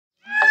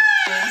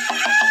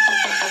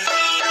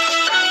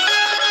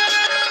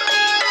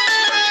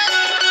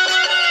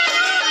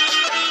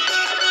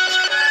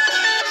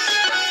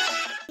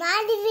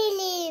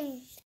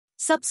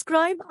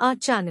Subscribe our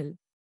channel.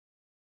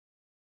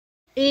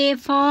 A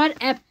for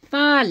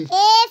apple.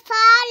 A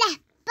for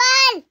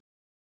apple.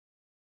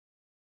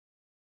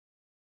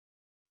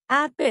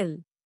 Apple.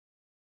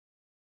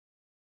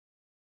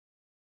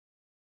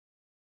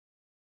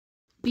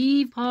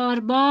 B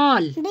for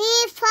ball. B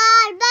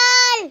for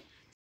ball.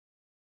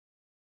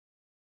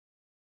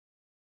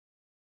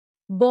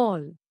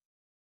 Ball.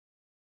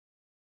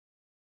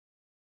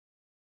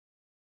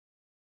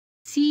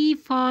 C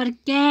for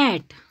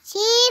cat. C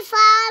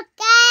for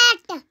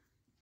cat.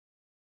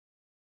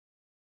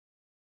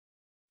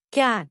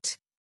 Cat.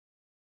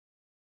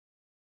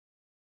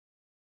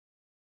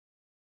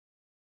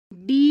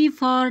 D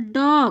for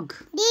dog.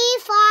 D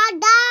for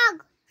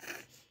dog.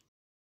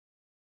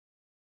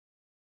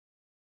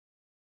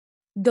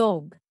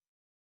 Dog.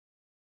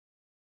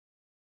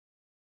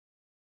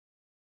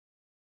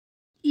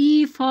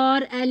 E for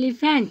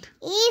elephant.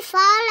 E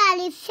for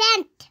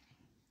elephant.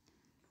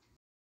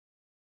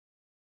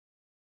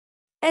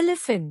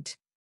 Elephant.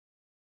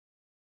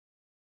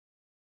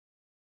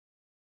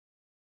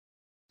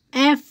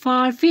 F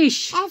for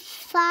fish. F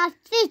for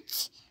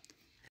fish.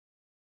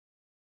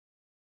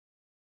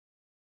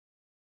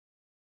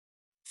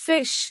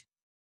 Fish.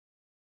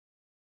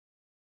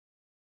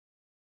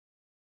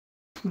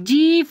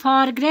 G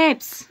for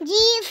grapes. G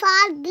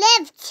for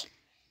grapes.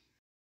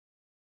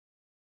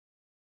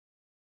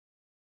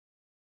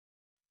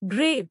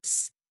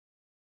 Grapes.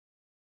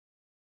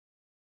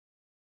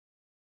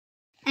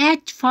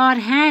 H for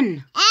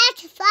hen.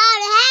 H for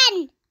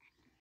hen.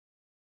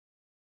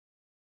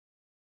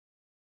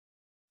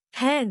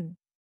 Hen.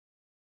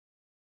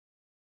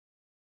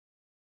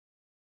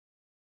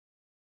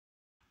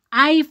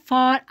 I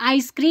for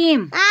ice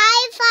cream.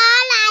 I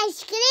for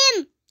ice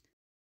cream.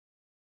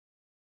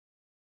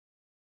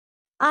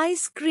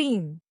 Ice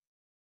cream.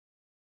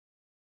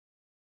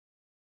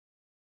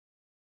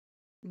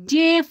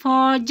 J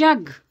for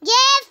jug. J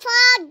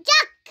for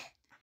jug.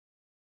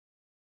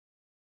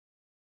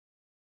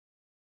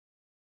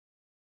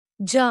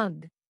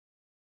 Jug.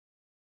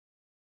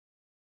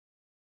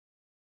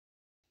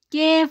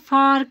 K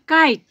for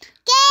kite.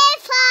 K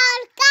for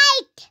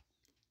kite.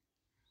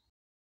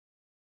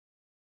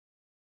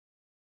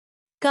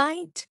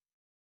 Kite.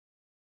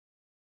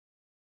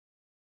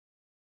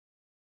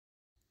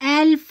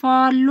 L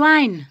for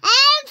lion.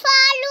 L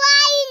for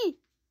lion.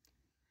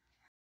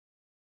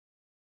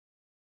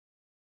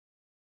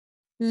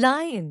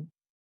 Lion.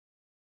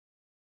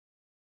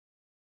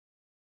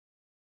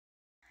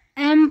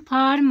 M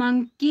for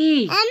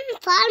monkey. M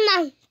for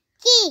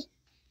monkey.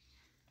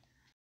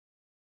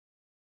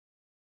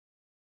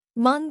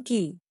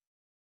 Monkey.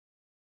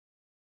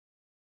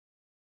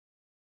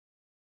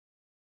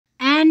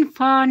 N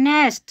for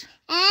nest.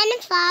 N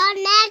for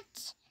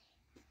net.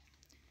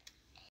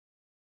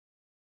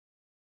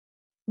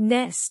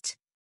 Nest.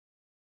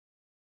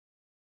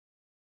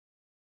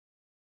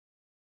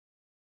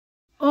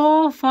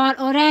 O for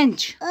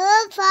orange.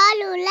 O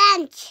for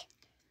orange.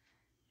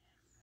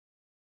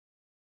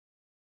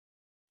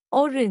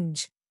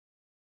 Orange.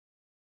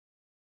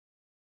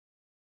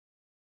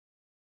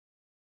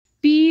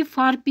 P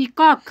for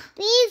peacock.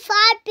 P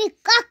for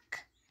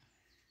peacock.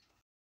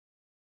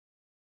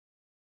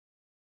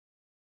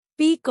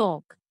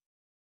 Peacock.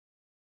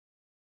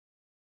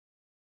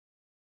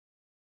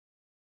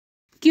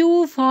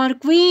 Q for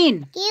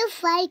queen. Q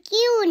for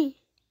queen.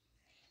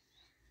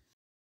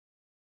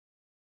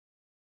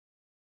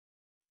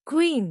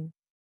 Queen.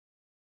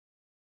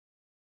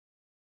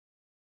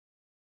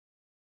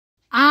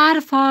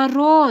 R for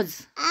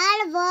rose.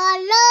 R for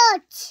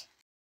rose.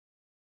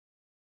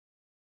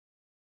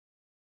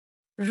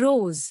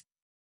 Rose.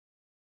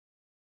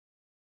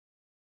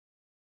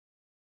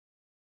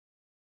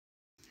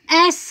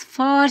 S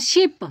for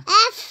ship.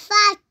 F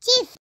for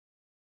ship.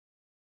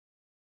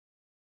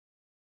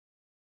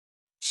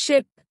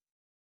 Ship.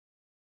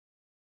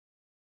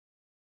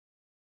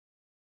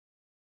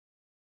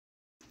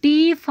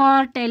 T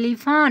for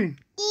telephone.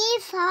 T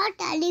for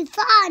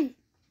telephone.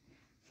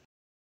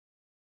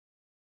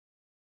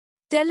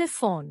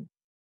 Telephone.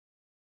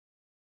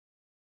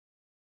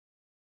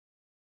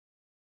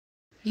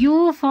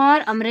 U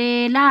for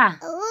umbrella.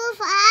 U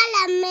for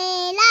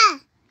umbrella.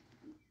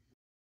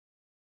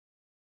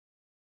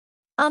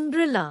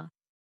 Umbrella.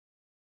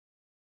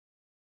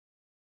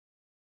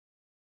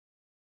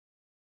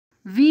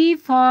 V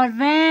for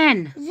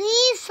van. V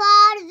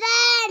for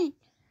van.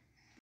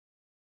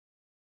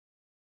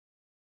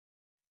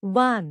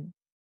 Van.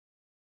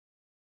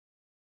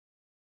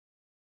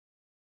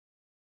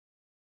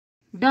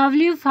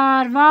 W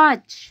for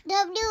watch.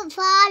 W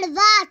for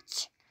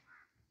watch.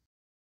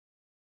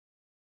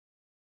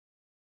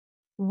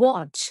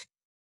 Watch.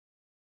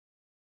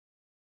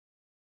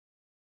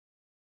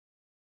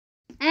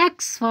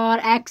 X for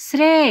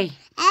x-ray.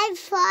 X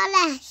for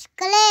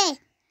X-ray.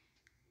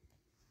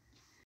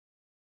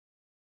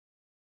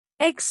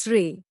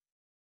 X-ray.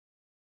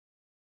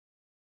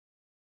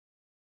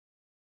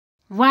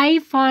 Y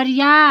for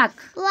yak.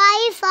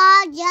 Y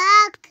for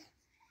yak.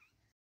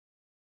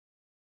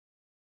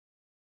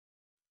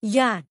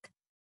 Yak.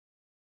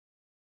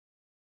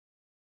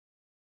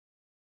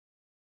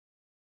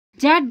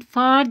 Z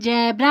for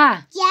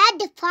zebra. Z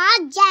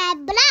for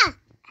zebra.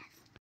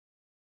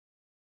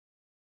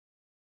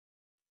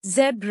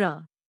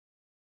 Zebra.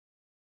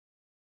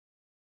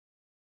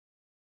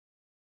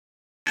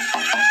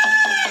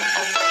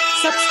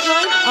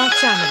 Subscribe our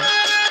channel.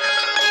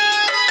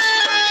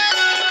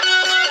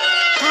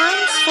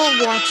 Thanks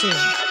for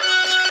watching.